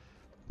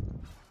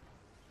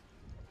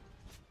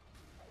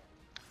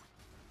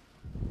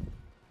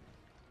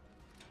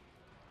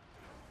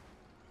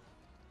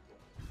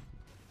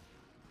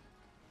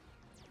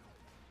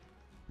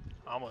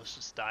 Almost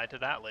just died to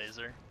that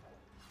laser.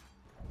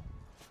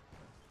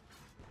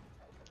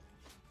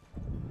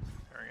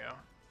 There we go.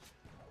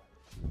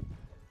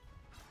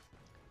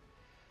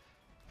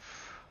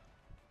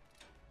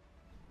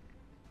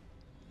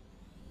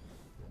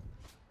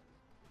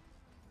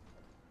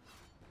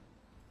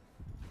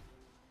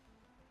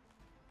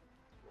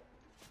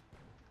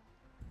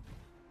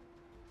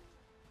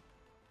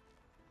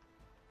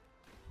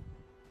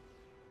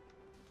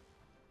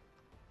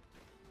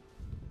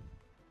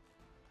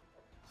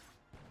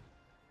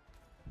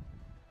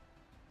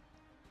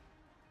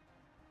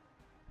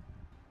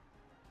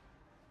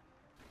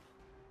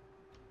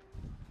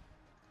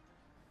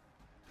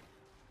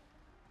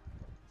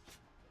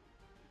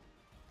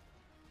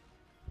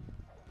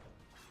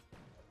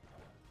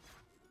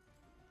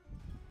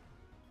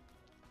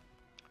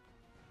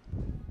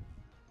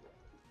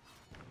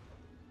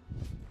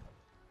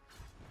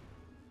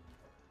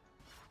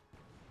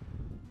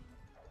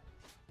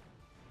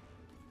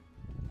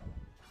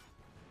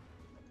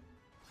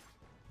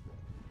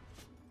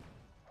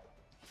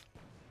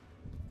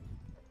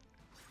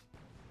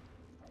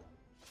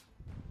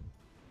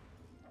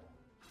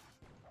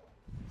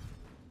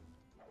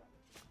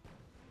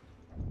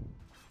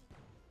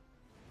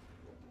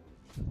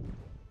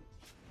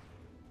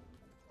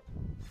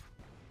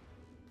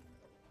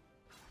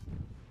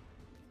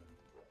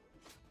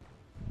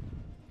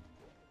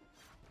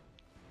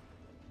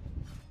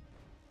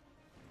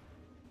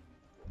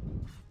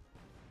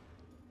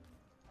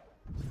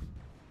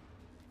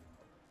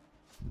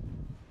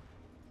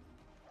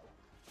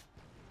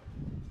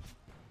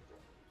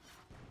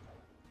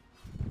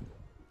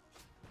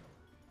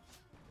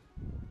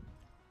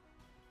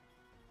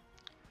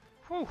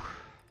 Whew.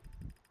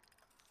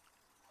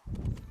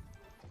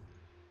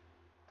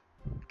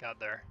 Got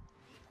there.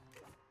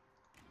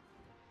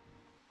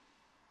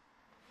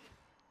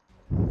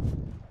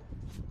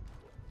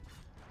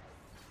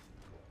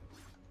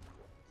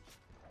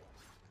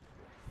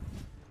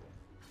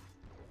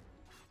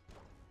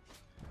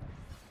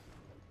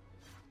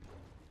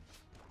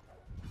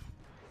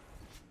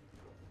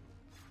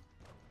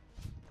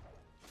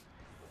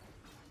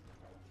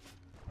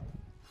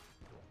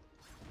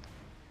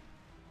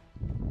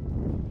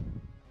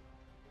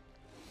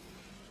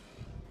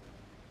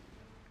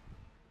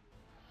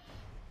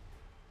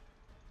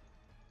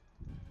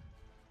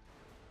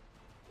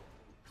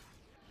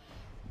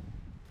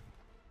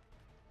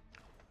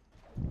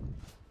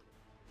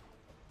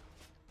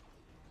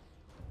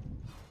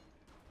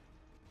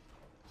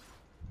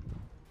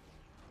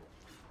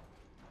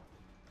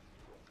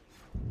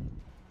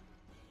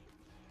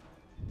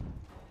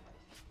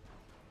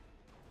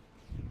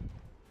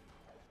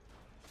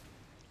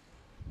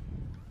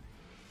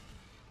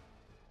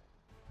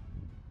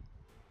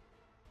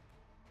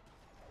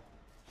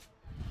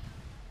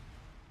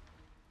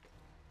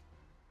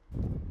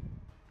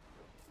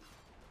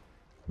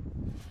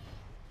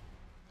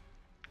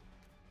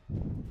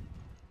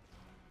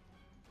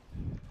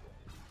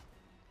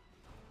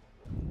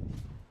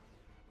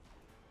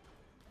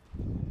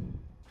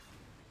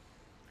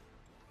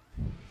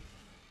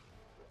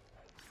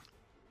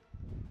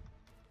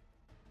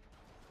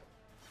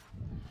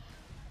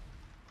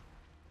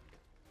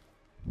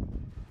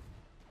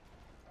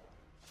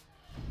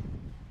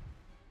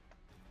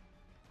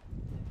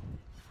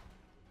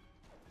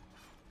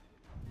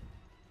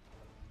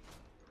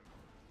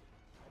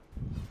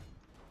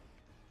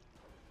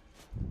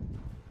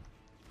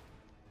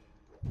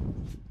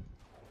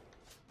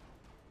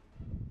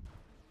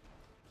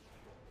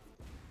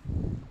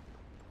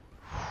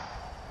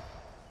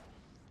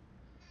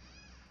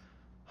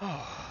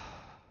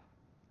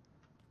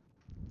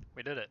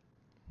 We did it.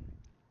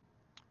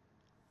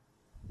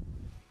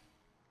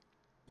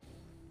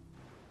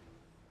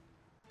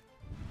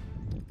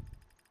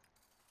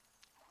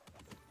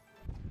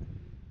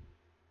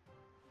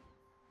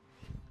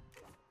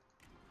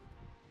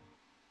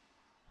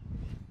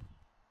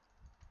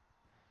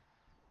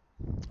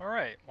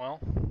 Alright, well,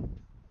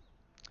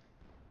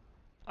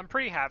 I'm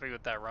pretty happy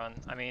with that run.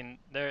 I mean,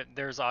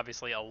 there's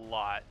obviously a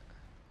lot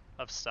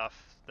of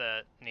stuff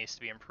that needs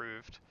to be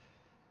improved.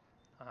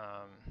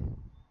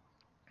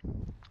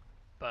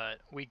 But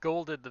we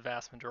golded the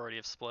vast majority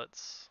of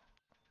splits.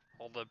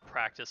 All the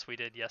practice we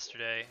did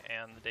yesterday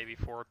and the day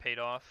before paid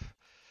off.